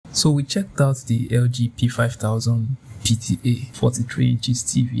So we checked out the LG P5000PTA 43 inches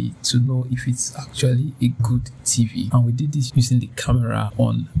TV to know if it's actually a good TV, and we did this using the camera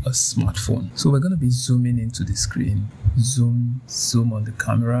on a smartphone. So we're going to be zooming into the screen, zoom on the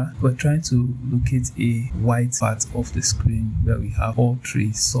camera. We're trying to locate a white part of the screen where we have all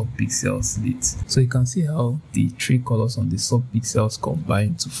three sub-pixels lit. So you can see how the three colors on the sub-pixels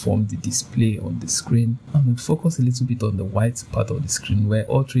combine to form the display on the screen, and we'll focus a little bit on the white part of the screen where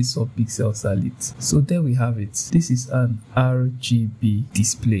all three sub-pixels are lit. So there we have it. This is an RGB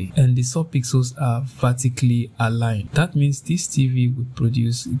display and the sub-pixels are vertically aligned. That means this TV will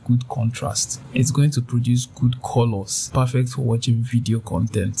produce a good contrast. It's going to produce good colors, perfect for watching video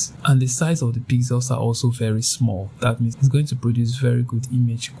content, and the size of the pixels are also very small. That means it's going to produce very good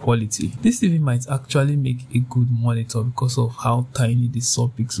image quality. This TV might actually make a good monitor because of how tiny the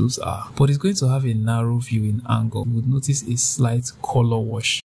sub-pixels are, but it's going to have a narrow viewing angle. You would notice a slight color wash.